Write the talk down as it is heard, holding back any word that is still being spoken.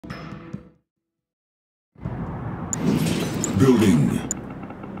Building.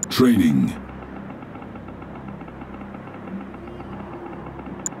 Training.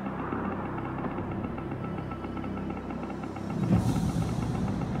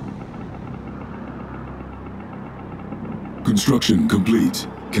 Construction complete.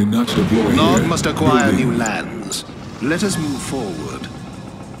 Cannot deploy Nod here. must acquire Building. new lands. Let us move forward.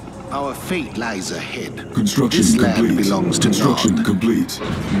 Our fate lies ahead. Construction This complete. land belongs to Construction Nod. complete.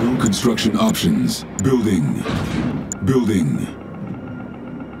 No construction options. Building. Building.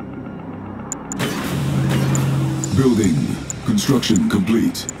 Building. Construction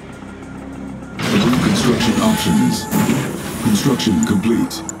complete. No construction options. Construction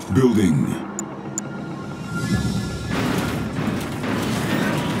complete. Building.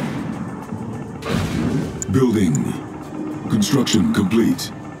 Building. Construction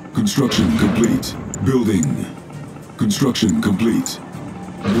complete. Construction complete. Building. Construction complete.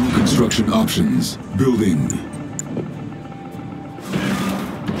 No construction options. Building.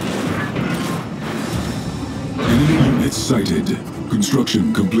 Enemy units sighted.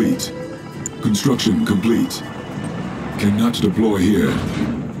 Construction complete. Construction complete. Cannot deploy here.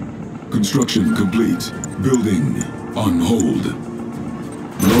 Construction complete. Building. On hold.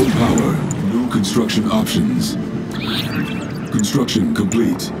 Low power. No construction options. Construction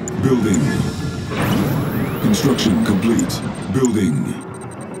complete. Building. Construction complete. Building.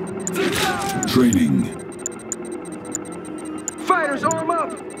 Training. Fighters, arm up!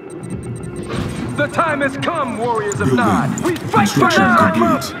 The time has come, warriors of Building. Nod! We fight for Construction Nod!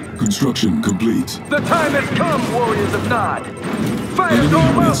 complete. Construction complete. The time has come, warriors of Nod! Fighters, Enemy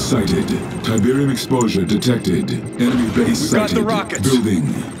arm up! units sighted. Tiberium exposure detected. Enemy base We've got sighted. the rockets. Building.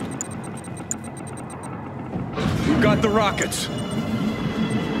 We've got the rockets.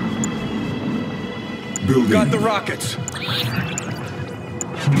 Building. We've got the rockets. We've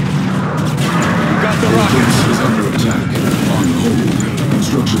got the rockets. Base is under attack. On hold.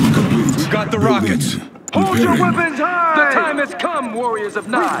 Construction complete. We've got the Building. rockets. Hold your Repairing. weapons high! The time has come, warriors of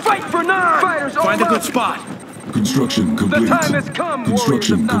Nod! We fight for Nod! Fighters, arm Find a up! good spot. Construction complete. time has come,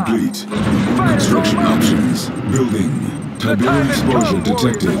 Construction warriors of Nod. complete. Fighters, Construction arm up! options. Building. time Tiberium has exposure come, warriors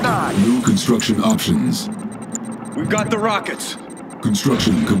detected. of Nod. New construction options. We've got the rockets.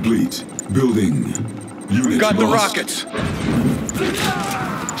 Construction complete. Building. Units We've got the lost. rockets.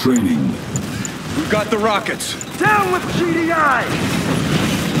 Training. We've got the rockets. Down with GDI!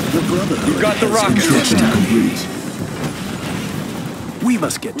 We've got the rockets. Construction complete. We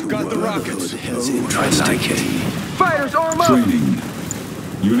must get to We've got the rockets. has interest in it. Fighters, arm up! Training.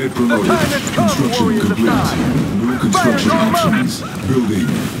 Unit promoted. time has come, Construction warriors of complete. Nod. New construction Fighters, arm up! options. Building.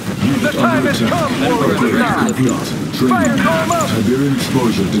 Unit The time under has attack. come, warriors of Upgrade Nod. complete. Fighters, Training. arm up! Tiberium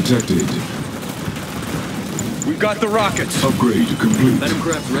exposure detected. We've got the rockets. Upgrade complete.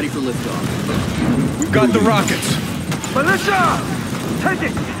 Craft ready for liftoff. We've got the rockets. Militia! Take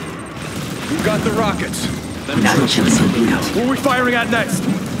it! We've got the rockets. Construction complete. Who are we firing at next?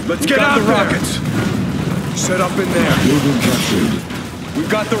 Let's get out the rockets. Set up in there. Building captured. We've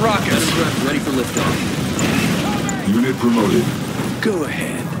got the rockets. Craft ready for liftoff. Unit promoted. Go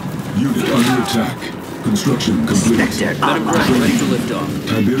ahead. Unit under attack. Construction complete. Craft ready for liftoff.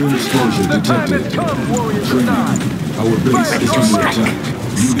 Tiberium exposure The time detected. has come, warriors of Training. Nod! Our base Fighters, is arm under up! attack.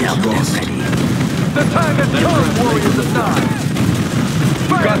 Units lost. The time has come, warriors of Nod!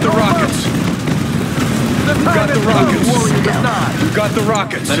 We've got the rockets. The time got the has come, rockets. warriors of Nod! We've got the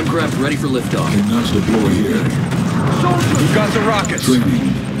rockets. Craft ready for liftoff. Cannot deploy here. We've got the rockets. Training.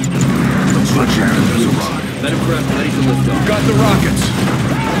 Construction complete. Craft ready for liftoff. We've got the rockets.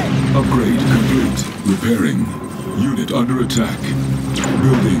 Upgrade complete. Repairing. Unit under attack.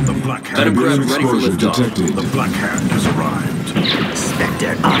 Building. The Black Hand. Tiberium ready for exposure liftoff. detected. The Black Hand has arrived.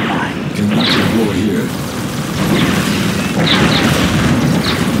 Spectre online. Cannot deploy here.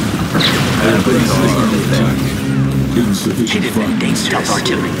 Our base is under attack. Insufficient funds. Stealth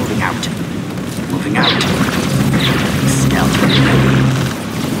artillery moving out. Moving out. Stealth ready.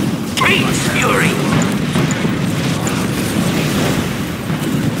 Kane's fury.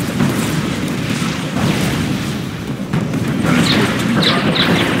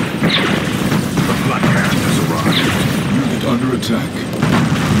 The Black Hand has arrived. Unit under attack.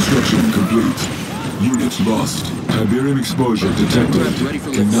 Construction complete. Units lost. Tiberium exposure detected. Ready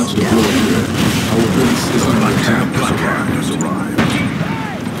for Cannot liftoff. deploy here. Our base is under attack. Black Hand has arrived.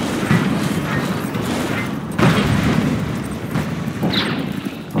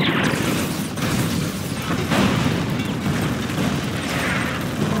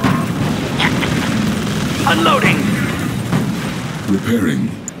 Unloading. Repairing.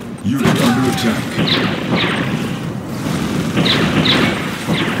 Unit under attack.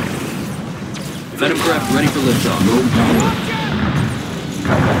 Venom craft ready for liftoff. Low power.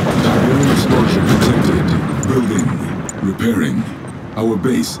 Tiberium explosion detected. Building. Repairing. Our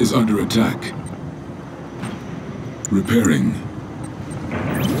base is under attack. Repairing.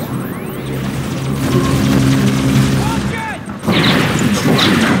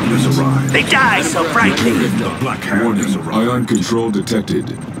 Has arrived. They die so brightly. The Black Hand has Warning. arrived. Ion control detected.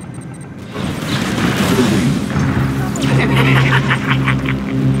 Building.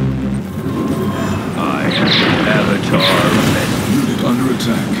 Unit under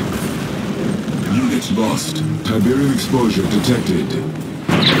attack. Unit lost. Tiberium exposure detected.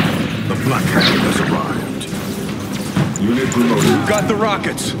 The Black Hand has arrived. Unit promoted. Got the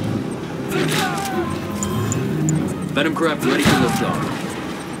rockets. Venom craft ready for liftoff.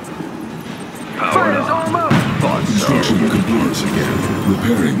 Fire's almost! Construction complete.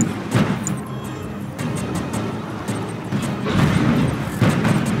 Repairing.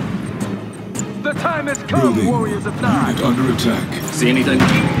 The time has come, Building. warriors of Nine! Unit under attack. See anything?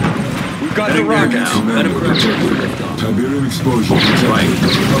 We've got the Heading there rockets. now. Venom craft ready for detected. liftoff. Tiberium exposure detected.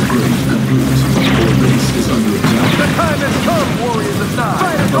 Upgrade complete. Our base is under The attack. time has come, warriors of Nine!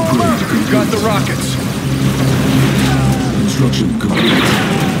 Fire's Upgrade almost! complete. We've got the rockets. Construction complete.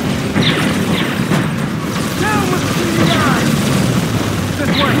 Down with the CDI!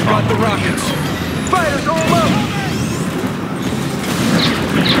 This way! We've got the rockets. Fire's almost!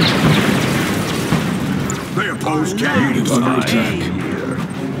 They oppose Kane. Unit under attack.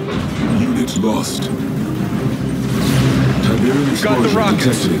 Unit lost. Tiberium Got the exposure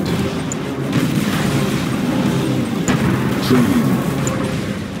rockets. detected. Training.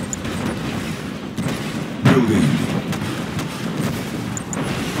 Building.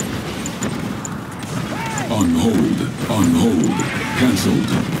 On hold. On hold. Cancelled.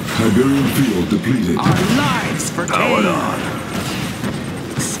 Tiberium field depleted. Our lives for Powered Kane. on.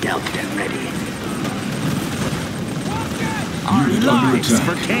 Scalped and ready. Our Unit under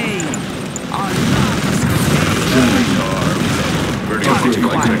attack. Kane. Our lives for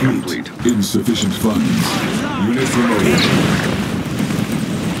Upgrade complete. Insufficient funds. Unit promoted.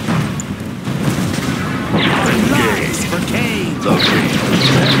 lives for Kane.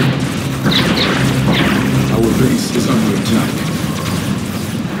 Our base is under attack.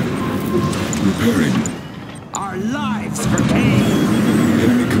 Repairing. Our lives for Kane.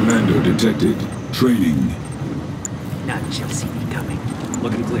 Enemy commando detected. Training. None shall see me coming.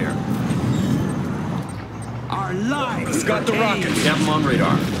 Looking clear. Our lives We've got the rockets. We have them on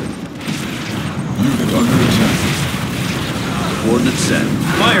radar. Unit under attack. Coordinates set.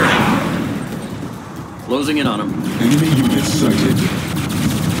 Firing! Closing in on them. Enemy units sighted.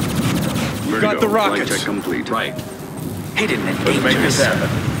 We've got the rockets. complete. Right. hidden and Let's make this dangerous.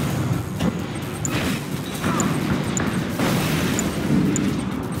 happen.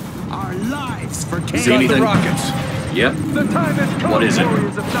 Our lives for Kane. See Got the anything? rockets. Yep. The time has come, What is it?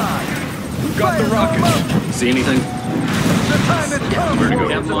 warriors of Nine! We've got the rockets. See anything? The time has come, Where to go?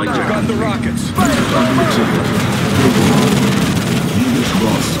 warriors Have of mine We've Nine! got the rockets. Under attack. Unit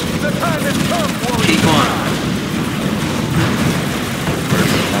lost. The time has come, warriors Keep of on. Nine!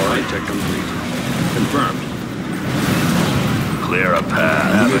 All right, check complete. Confirmed. Clear a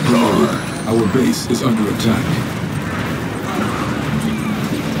path. Unit promoted. Our base is under attack.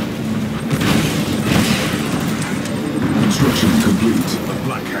 Construction complete. The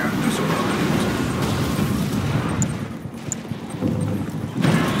Black Hand has arrived.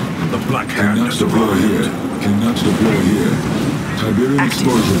 The Black Hand Cannot has deploy arrived. here. Cannot deploy here. Tiberium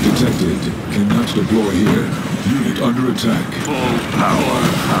exposure detected. Cannot deploy here. Unit under attack. Full power.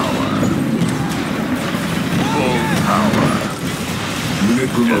 Full power. Unit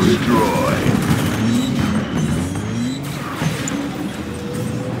promoted. Destroy.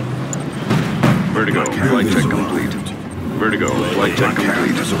 Vertigo, flight check complete. Vertigo, flight check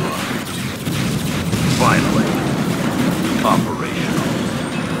complete. Finally. Operational.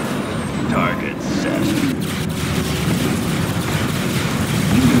 Target set.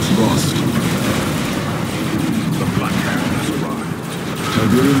 Units lost. The Black Hand has arrived.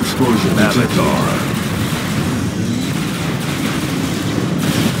 Tiberium exposure detected. Avatar.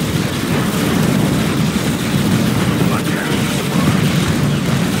 The Black Hand has arrived.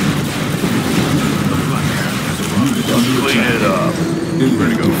 The Black Hand has arrived. Unit under Clean attack. it up.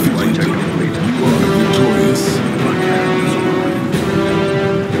 Enemy defeated.